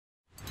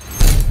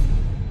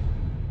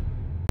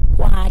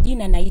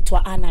majina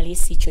naitwa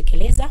Analisi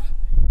Chwekeleza.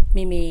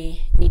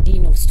 Mimi ni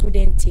Dean of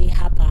Student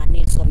hapa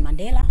Nelson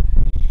Mandela.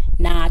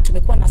 Na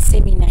tumekuwa na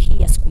seminar hii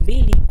ya siku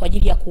 2 kwa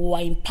ajili ya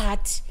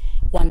kuwa-impart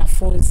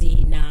wanafunzi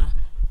na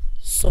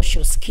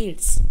social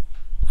skills.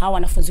 Hawa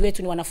wanafunzi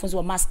wetu ni wanafunzi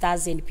wa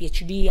masters and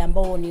PhD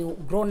ambao ni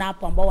grown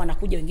up, ambao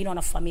wanakuja, wengine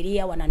wana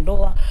familia, wana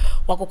ndoa,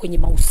 wako kwenye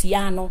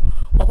mahusiano,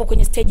 wako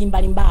kwenye stage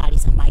mbalimbali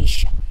za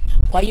maisha.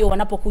 Kwa hiyo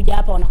wanapokuja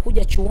hapa,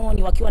 wanakuja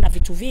chuoni wakiwa na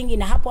vitu vingi,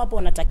 na hapo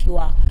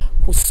wanatakiwa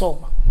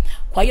kusoma.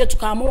 Kwa hiyo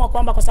tukaamua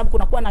kwamba kwa sababu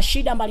kunakuwa na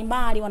shida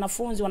mbalimbali,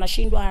 wanafunzi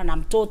wanashindwa, na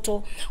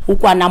mtoto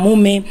huku ana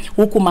mume,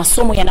 huku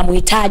masomo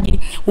yanamhitaji,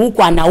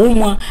 huku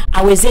anaumwa,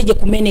 awezeje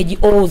kumanage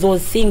all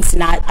those things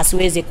na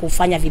asiweze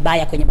kufanya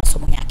vibaya kwenye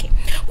masomo yake.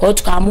 Kwa hiyo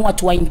tukaamua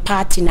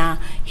tuwa-impart na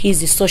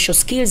hizi social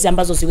skills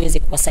ambazo ziweze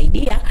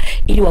kuwasaidia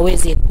ili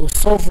waweze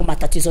kusolve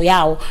matatizo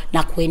yao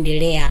na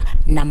kuendelea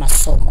na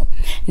masomo.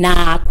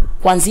 Na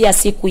kuanzia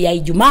siku ya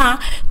Ijumaa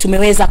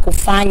tumeweza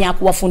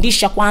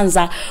kuwafundisha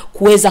kwanza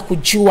kuweza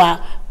kujua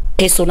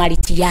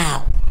personality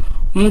yao.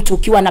 Mtu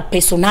ukiwa na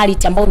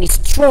personality ambayo ni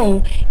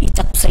strong,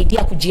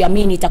 itakusaidia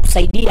kujiamini,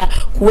 itakusaidia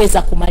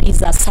kuweza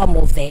kumaliza some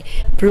of the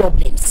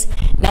problems.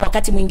 Na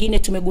wakati mwingine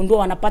tumegundua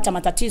wanapata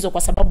matatizo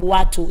kwa sababu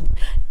watu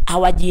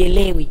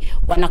hawajielewi,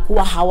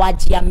 wanakuwa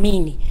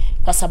hawajiamini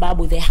kwa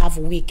sababu they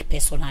have weak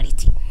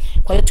personality.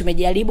 Kwa hiyo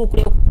tumejaribu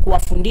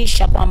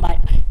kuwafundisha kwamba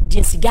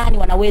jinsi gani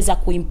wanaweza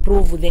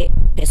kuimprove the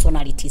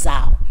personality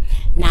zao.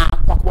 Na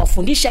kwa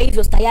kuwafundisha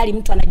hivyo tayari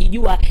mtu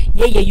anajijua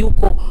yeye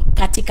yuko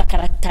katika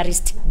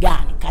characteristic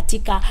gani,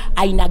 katika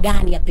aina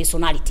gani ya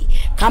personality.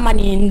 Kama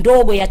ni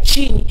ndogo ya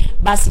chini,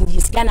 basi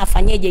jinsi gani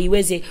afanyeje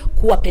iweze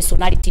kuwa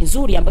personality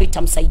nzuri ambayo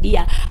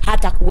itamsaidia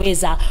hata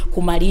kuweza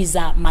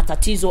kumaliza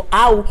matatizo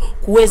au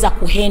kuweza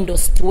kuhandle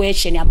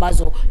situation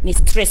ambazo ni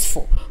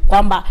stressful.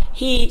 Kwamba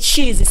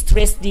she is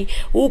stressed,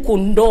 huku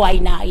ndoa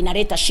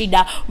inaleta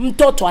shida,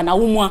 mtoto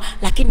anaumwa,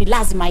 lakini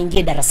lazima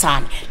aingie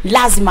darasani,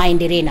 lazima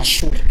aendelee na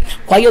shule.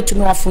 Kwa hiyo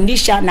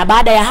tumewafundisha, na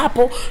baada ya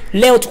hapo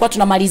leo tulikuwa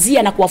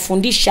tunamalizia na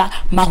kuwafundisha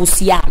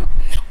mahusiano.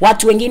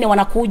 Watu wengine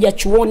wanakuja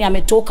chuoni,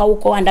 ametoka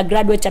huko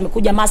undergraduate,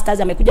 amekuja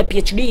masters, amekuja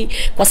PhD,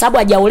 kwa sababu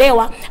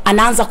hajaolewa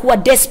anaanza kuwa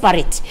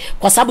desperate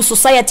kwa sababu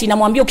society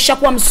inamwambia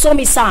ukishakuwa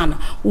msomi sana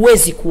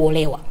huwezi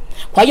kuolewa.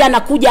 Kwa hiyo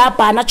anakuja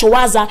hapa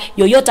anachowaza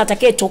yoyote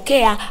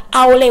atakayetokea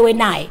aolewe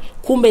naye.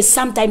 Kumbe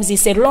sometimes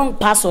is a wrong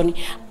person,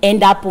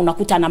 end up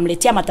unakuta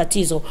anamletea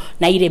matatizo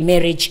na ile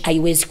marriage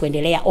haiwezi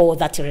kuendelea, all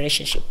that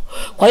relationship.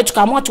 Kwa hiyo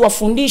tukaamua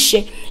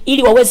tuwafundishe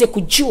ili waweze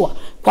kujua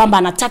kwamba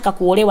anataka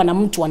kuolewa na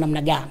mtu wa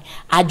namna gani,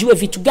 ajue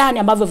vitu gani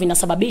ambavyo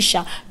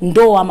vinasababisha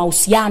ndoa,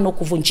 mahusiano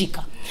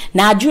kuvunjika,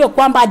 na ajue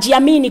kwamba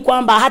ajiamini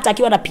kwamba hata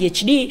akiwa na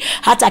PhD,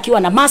 hata akiwa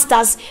na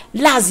masters,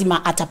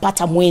 lazima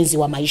atapata mwenzi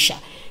wa maisha.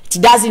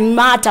 It doesn't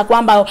matter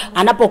kwamba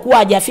anapokuwa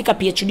hajafika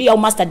PhD au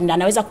master ndio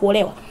anaweza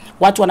kuolewa.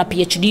 Watu wana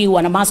PhD,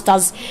 wana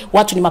masters,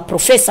 watu ni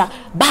maprofesa,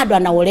 bado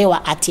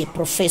anaolewa at a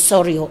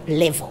professorial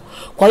level.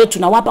 Kwa hiyo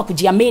tunawapa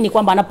kujiamini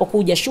kwamba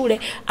anapokuja shule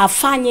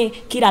afanye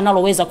kila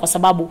analoweza, kwa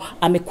sababu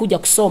amekuja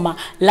kusoma,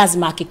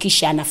 lazima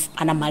hakikisha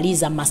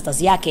anamaliza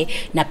masters yake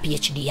na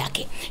PhD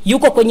yake.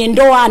 Yuko kwenye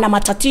ndoa na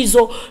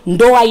matatizo,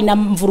 ndoa ina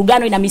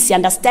mvurugano, ina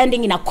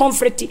misunderstanding, ina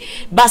conflict,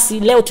 basi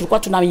leo tulikuwa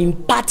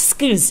tuna-impart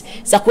skills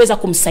za kuweza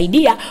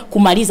kumsaidia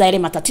kumaliza yale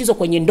matatizo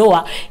kwenye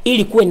ndoa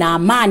ili kuwe na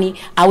amani,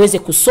 aweze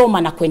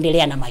kusoma na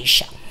kuendelea na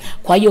maisha.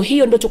 Kwa hiyo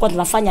hiyo ndio tulikuwa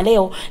tunafanya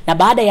leo, na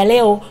baada ya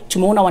leo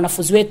tumeona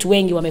wanafunzi wetu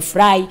wengi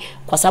wamefurahi,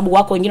 kwa sababu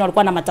wako wengine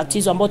walikuwa na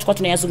matatizo ambayo tulikuwa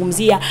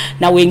tunayazungumzia,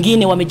 na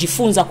wengine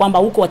wamejifunza kwamba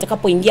huko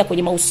watakapoingia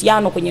kwenye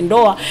mahusiano, kwenye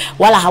ndoa,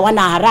 wala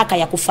hawana haraka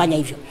ya kufanya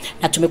hivyo.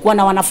 Na tumekuwa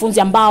na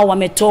wanafunzi ambao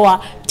wametoa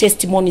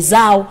testimony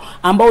zao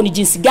ambao ni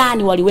jinsi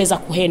gani waliweza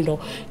kuhandle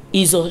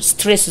hizo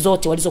stress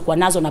zote walizokuwa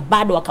nazo, na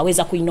bado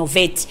wakaweza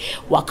kuinnovate,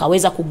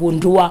 wakaweza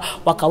kugundua,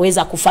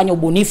 wakaweza kufanya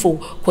ubunifu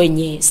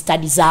kwenye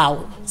study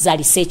zao za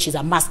research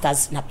za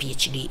masters na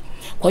PhD.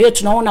 Kwa hiyo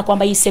tunaona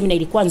kwamba hii seminar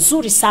ilikuwa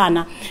nzuri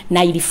sana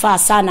na ilifaa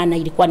sana na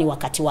ilikuwa ni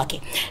wakati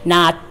wake.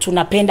 Na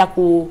tunapenda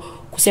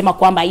kusema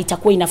kwamba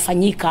itakuwa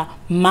inafanyika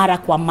mara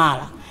kwa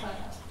mara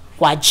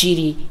kwa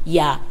ajili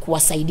ya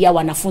kuwasaidia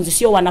wanafunzi,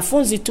 sio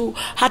wanafunzi tu,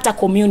 hata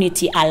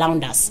community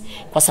around us.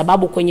 Kwa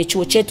sababu kwenye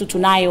chuo chetu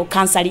tunayo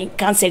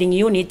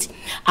counseling unit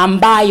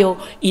ambayo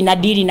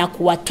inadili na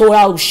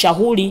kuwatoa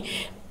ushauri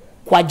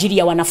kwa ajili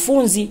ya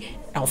wanafunzi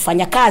na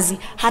wafanyakazi,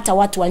 hata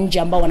watu wa nje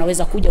ambao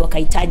wanaweza kuja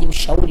wakahitaji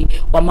ushauri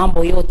wa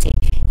mambo yote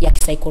ya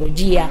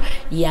kisaikolojia,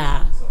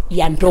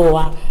 ya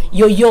ndoa,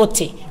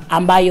 yoyote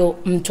ambayo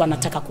mtu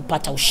anataka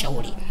kupata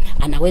ushauri,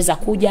 anaweza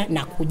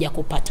kuja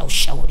kupata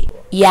ushauri.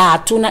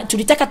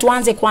 Tulitaka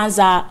tuanze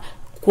kwanza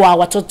kwa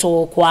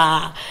watoto,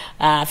 kwa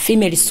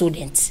female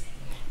students.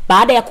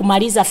 Baada ya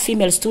kumaliza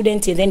female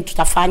student, and then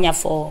tutafanya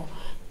for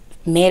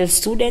male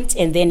student,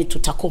 and then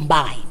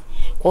tutacombine.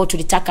 Kwa hiyo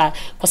tulitaka,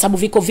 kwa sababu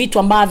viko vitu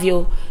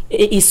ambavyo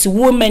is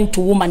woman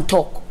to woman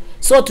talk,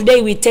 so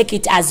today we take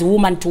it as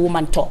woman to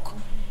woman talk.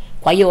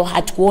 Kwa hiyo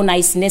hatukuona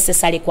is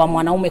necessary kwa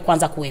mwanaume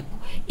kwanza kuwepo,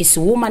 is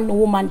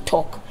woman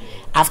talk.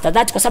 After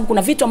that, kwa sababu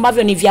kuna vitu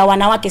ambavyo ni vya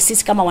wanawake,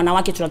 sisi kama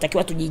wanawake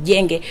tunatakiwa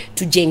tujijenge,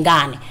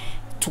 tujengane.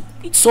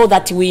 so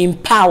that we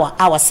empower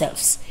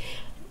ourselves.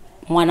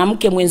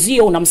 Mwanamke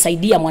mwenzio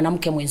unamsaidia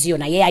mwanamke mwenzio,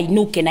 na yeye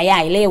ainuke na yeye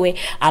aelewe,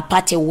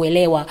 apate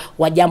uelewa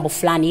wa jambo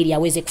fulani ili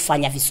aweze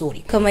kufanya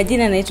vizuri. Kwa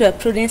majina naitwa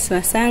Prudence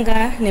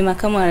Masanga, ni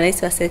makamu wa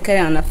rais wa serikali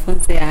ya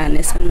wanafunzi ya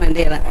Nelson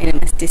Mandela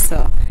University.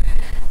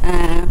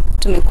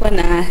 Tumekuwa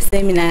na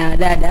semina ya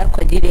dada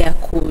kwa ajili ya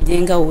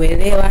kujenga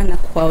uelewa na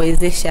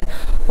kuwawezesha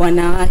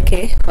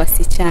wanawake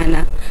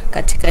wasichana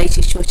katika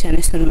hichi chuo cha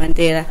Nelson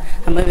Mandela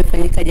ambayo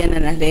imefanyika jana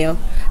na leo.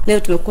 Leo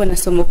tumekuwa na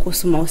somo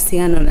kuhusu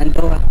mahusiano na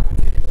ndoa.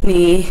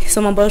 Ni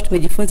somo ambalo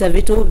tumejifunza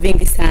vitu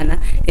vingi sana,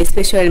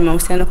 especially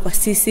mahusiano kwa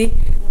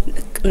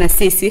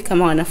sisi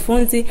kama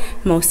wanafunzi,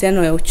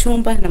 mahusiano ya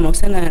uchumba na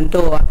mahusiano ya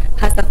ndoa,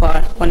 hasa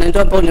kwa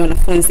wanandoa ambao ni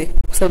wanafunzi,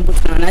 kwa sababu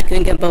tuna wanawake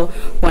wengi ambao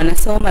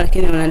wanasoma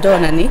lakini wanandoa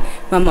na ni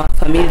mama wa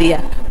familia.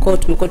 Kwa hiyo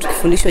tumekuwa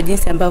tukifundishwa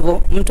jinsi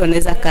ambavyo mtu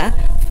anaweza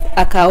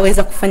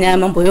akaweza kufanya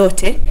mambo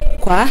yote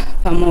kwa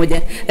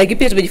pamoja. Lakini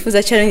pia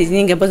tumejifunza challenge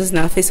nyingi ambazo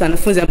zinawaface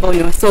wanafunzi ambao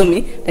ni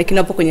wasomi lakini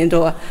wapo kwenye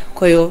ndoa.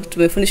 Kwa hiyo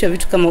tumefundishwa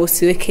vitu kama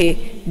usiweke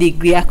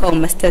degree yako au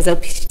masters au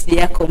PhD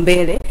yako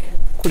mbele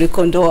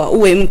kuliko ndoa.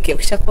 Uwe mke,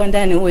 ukishakuwa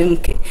ndani uwe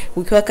mke.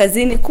 Ukiwa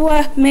kazini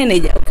kuwa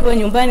manager, ukiwa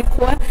nyumbani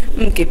kuwa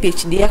mke,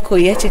 PhD yako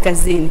iache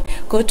kazini.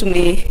 Kwa hiyo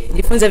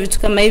tumejifunza vitu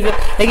kama hivyo,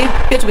 lakini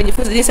pia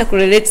tumejifunza jinsi ya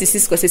kurelate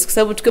sisi kwa sisi, kwa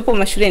sababu tukiwepo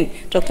mashuleni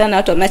tutakutana na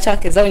watu wameacha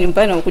wake zao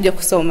nyumbani wanakuja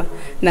kusoma,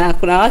 na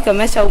kuna wake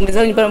wameacha waume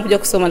zao nyumbani wanakuja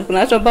kusoma, na kuna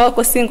watu ambao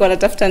wako single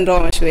wanatafuta ndoa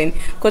mashuleni.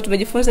 Kwa hiyo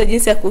tumejifunza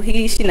jinsi ya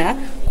kuishi na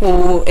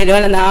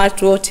kuelewana na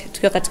watu wote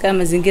tukiwa katika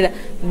mazingira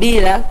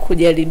bila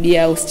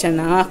kujaribia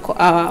usichana wako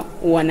au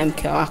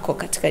wanamke wako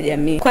katika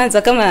jamii.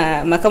 Kwanza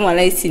kama makamu wa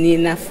rais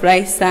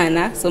ninafurahi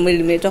sana somo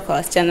hili limeletwa kwa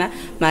wasichana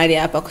mahali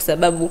hapa, kwa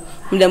sababu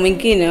muda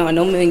mwingine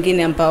wanaume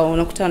wengine ambao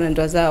unakutana na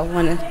ndoa zao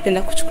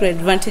wanapenda kuchukua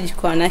advantage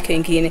kwa wanawake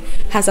wengine,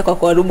 hasa kwa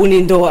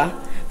kuwarubuni ndoa.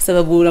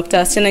 Sababu unakuta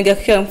wasichana wengi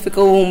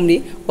wakifika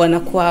umri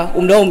wanakuwa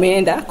umri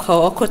umeenda kwa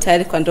wako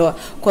tayari kwa ndoa.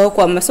 Kwa hiyo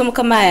kwa masomo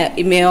kama haya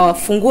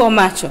imewafungua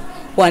macho,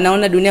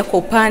 wanaona dunia kwa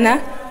upana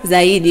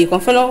zaidi. Kwa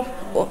mfano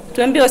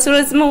tuambie sio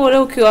lazima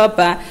uolewe ukiwa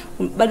hapa,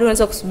 bado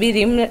unaweza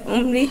kusubiri,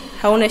 umri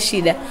hauna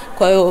shida.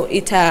 Kwa hiyo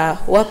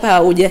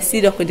itawapa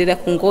ujasiri wa kuendelea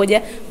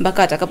kungoja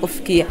mpaka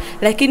atakapofikia.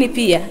 Lakini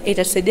pia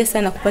itatusaidia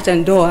sana kupata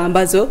ndoa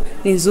ambazo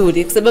ni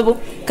nzuri, kwa sababu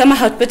kama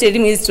hatupate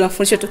elimu hizi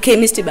tunafundishwa tu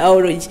chemistry,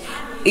 biology,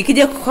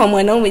 ikija kwa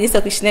mwanaume jinsi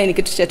ya kuishi naye ni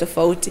kitu cha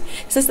tofauti.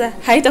 Sasa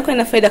haitakuwa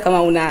na faida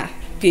kama una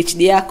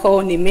PhD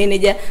yako, ni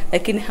manager,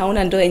 lakini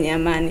hauna ndoa yenye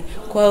amani.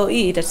 Kwa hiyo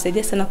hii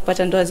itatusaidia sana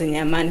kupata ndoa zenye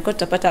amani. Kwa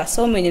tutapata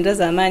wasomi wenye ndoa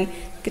za amani,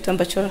 kitu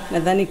ambacho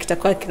nadhani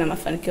kitakuwa kina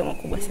mafanikio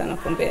makubwa sana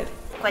kwa mbele.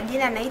 Kwa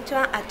jina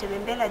naitwa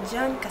Atebembela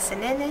John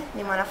Kasenene,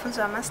 ni mwanafunzi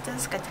wa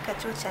masters katika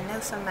chuo cha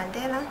Nelson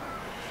Mandela.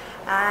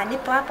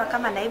 Nipo hapa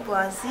kama naibu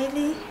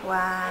waziri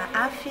wa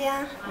afya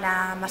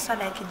na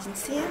masuala ya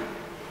kijinsia.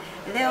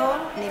 Leo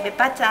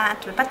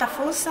tumepata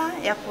fursa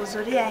ya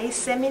kuhudhuria hii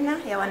semina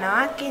ya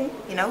wanawake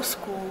inahusu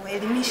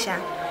kuelimisha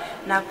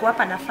na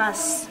kuwapa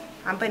nafasi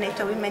ambayo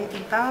inaitwa Women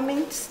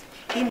Empowerment.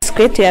 Hii ni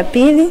siku yetu ya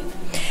pili.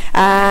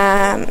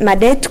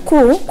 Mada yetu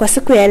kuu kwa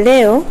siku ya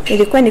leo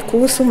ilikuwa ni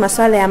kuhusu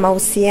masuala ya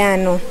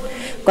mahusiano,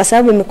 kwa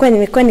sababu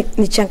imekuwa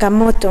ni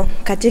changamoto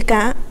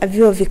katika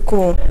vyuo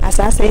vikuu,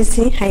 hasa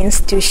hizi high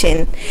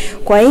institution.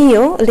 Kwa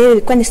hiyo leo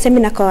ilikuwa ni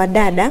semina kwa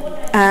wadada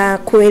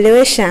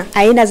kuelewesha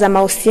aina za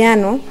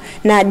mahusiano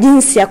na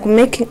jinsi ya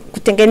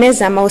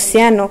kutengeneza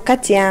mahusiano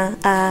kati ya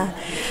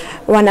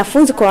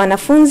wanafunzi kwa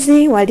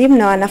wanafunzi, walimu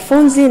na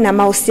wanafunzi, na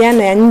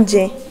mahusiano ya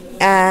nje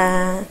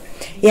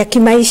ya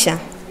kimaisha.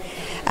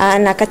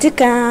 Na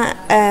katika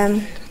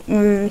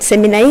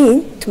semina hii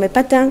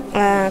tumepata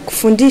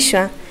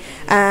kufundishwa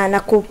na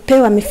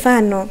kupewa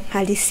mifano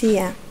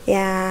halisia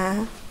ya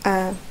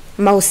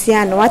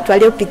mahusiano, watu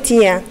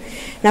waliopitia,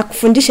 na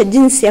kufundisha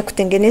jinsi ya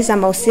kutengeneza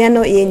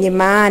mahusiano yenye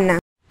maana.